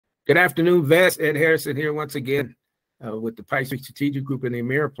Good afternoon, vets. Ed Harrison here once again with the Pikes Peak Strategic Group and the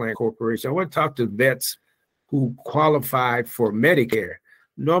Ameriplan Corporation. I want to talk to vets who qualified for Medicare.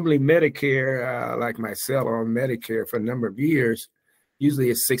 Normally Medicare, like myself, on Medicare for a number of years, usually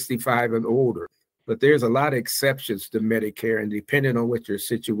it's 65 and older. But there's a lot of exceptions to Medicare, and depending on what your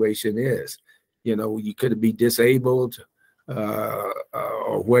situation is, you know, you could be disabled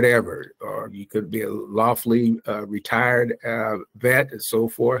or whatever, or you could be a lawfully retired vet and so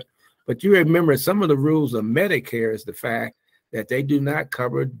forth. But you remember some of the rules of Medicare is the fact that they do not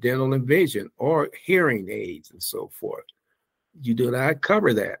cover dental and vision or hearing aids and so forth. You do not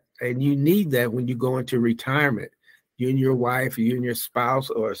cover that. And you need that when you go into retirement. You and your wife, you and your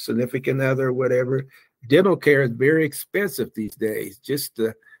spouse or significant other or whatever. Dental care is very expensive these days. Just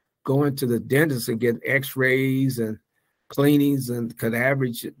to go into the dentist and get x-rays and cleanings and could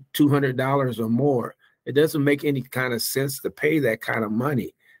average $200 or more. It doesn't make any kind of sense to pay that kind of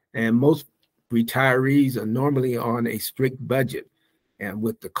money. And most retirees are normally on a strict budget. And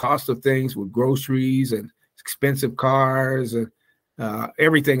with the cost of things, with groceries and expensive cars and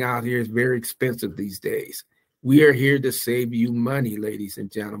everything out here is very expensive these days. We are here to save you money, ladies and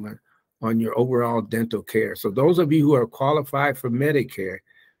gentlemen, on your overall dental care. So those of you who are qualified for Medicare,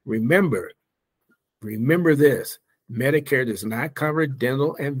 remember this: Medicare does not cover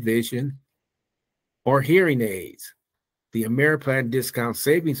dental and vision or hearing aids. The Ameriplan Discount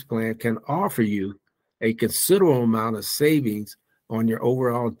Savings Plan can offer you a considerable amount of savings on your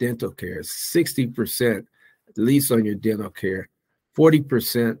overall dental care, 60% at least on your dental care,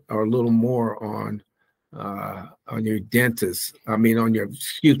 40% or a little more on your dentist,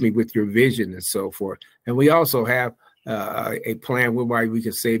 with your vision and so forth. And we also have a plan whereby we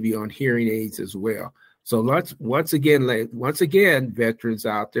can save you on hearing aids as well. So let's once again, veterans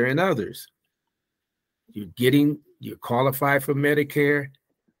out there and others, you're qualified for Medicare.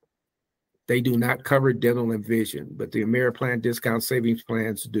 They do not cover dental and vision, but the Ameriplan Discount Savings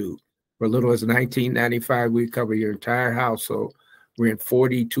Plans do. For as little as $19.95, we cover your entire household. We're in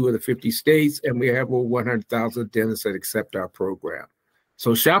 42 of the 50 states, and we have over 100,000 dentists that accept our program.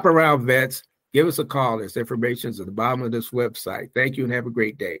 So shop around, vets. Give us a call. There's information at the bottom of this website. Thank you and have a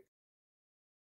great day.